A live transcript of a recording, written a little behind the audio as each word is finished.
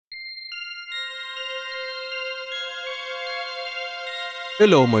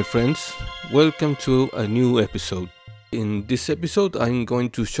Hello, my friends. Welcome to a new episode. In this episode, I'm going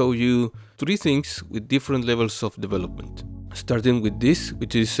to show you three things with different levels of development. Starting with this,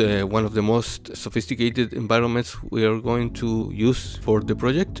 which is one of the most sophisticated environments we are going to use for the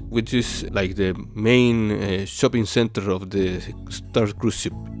project, which is like the main shopping center of the Star cruise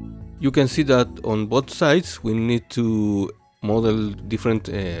ship. You can see that on both sides we need to model different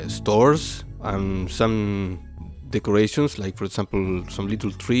stores and some decorations, like for example some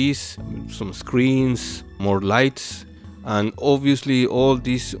little trees, some screens, more lights, and obviously all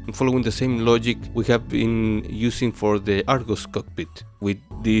this following the same logic we have been using for the Argos cockpit, with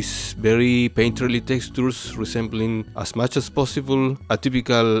these very painterly textures resembling as much as possible a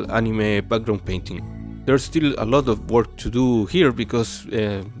typical anime background painting. There's still a lot of work to do here because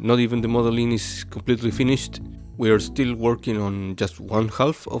not even the modeling is completely finished. We are still working on just one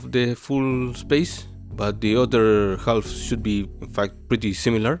half of the full space, but the other half should be in fact pretty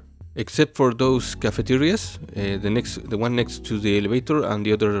similar, except for those cafeterias, the one next to the elevator and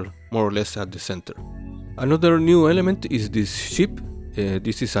the other more or less at the center. Another new element is this ship.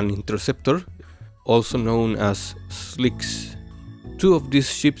 This is an interceptor, also known as Slicks. Two of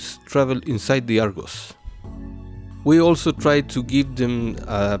these ships travel inside the Argos. We also tried to give them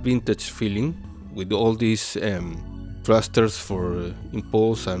a vintage feeling with all these thrusters for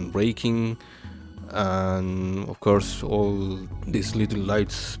impulse and braking, and of course all these little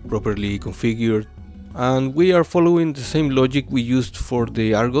lights properly configured. And we are following the same logic we used for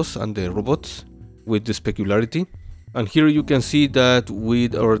the Argos and the robots with the specularity. And here you can see that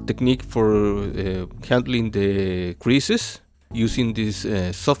with our technique for handling the creases, using this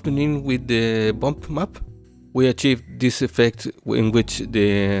softening with the bump map, we achieved this effect in which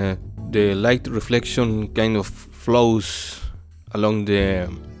the light reflection kind of flows along the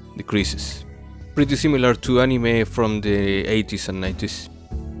creases. Pretty similar to anime from the 80s and 90s.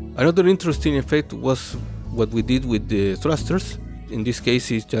 Another interesting effect was what we did with the thrusters. In this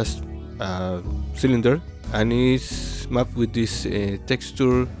case it's just a cylinder and it's mapped with this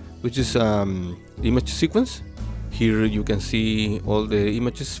texture, which is image sequence. Here you can see all the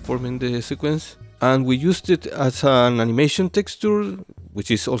images forming the sequence, and we used it as an animation texture, which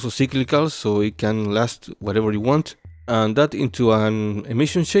is also cyclical, so it can last whatever you want, and that into an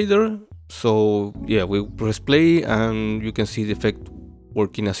emission shader. So yeah, we press play and you can see the effect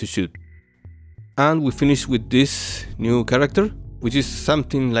working as it should. And we finish with this new character, which is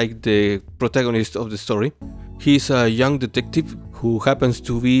something like the protagonist of the story. He's a young detective who happens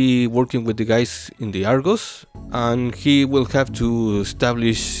to be working with the guys in the Argos, and he will have to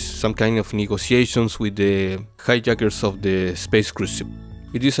establish some kind of negotiations with the hijackers of the space cruise ship.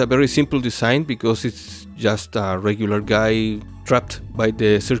 It is a very simple design because it's just a regular guy trapped by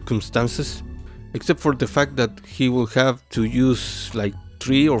the circumstances, except for the fact that he will have to use like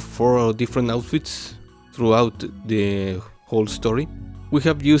 3 or 4 different outfits throughout the whole story. We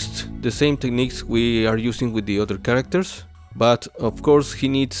have used the same techniques we are using with the other characters, but of course he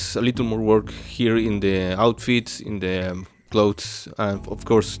needs a little more work here in the outfits, in the clothes, and of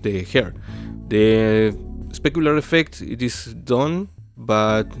course the hair. The specular effect, it is done,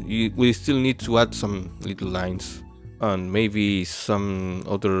 but we still need to add some little lines and maybe some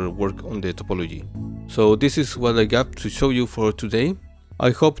other work on the topology. So this is what I got to show you for today.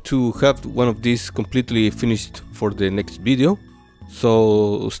 I hope to have one of these completely finished for the next video.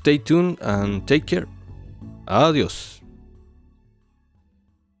 So stay tuned and take care. Adios.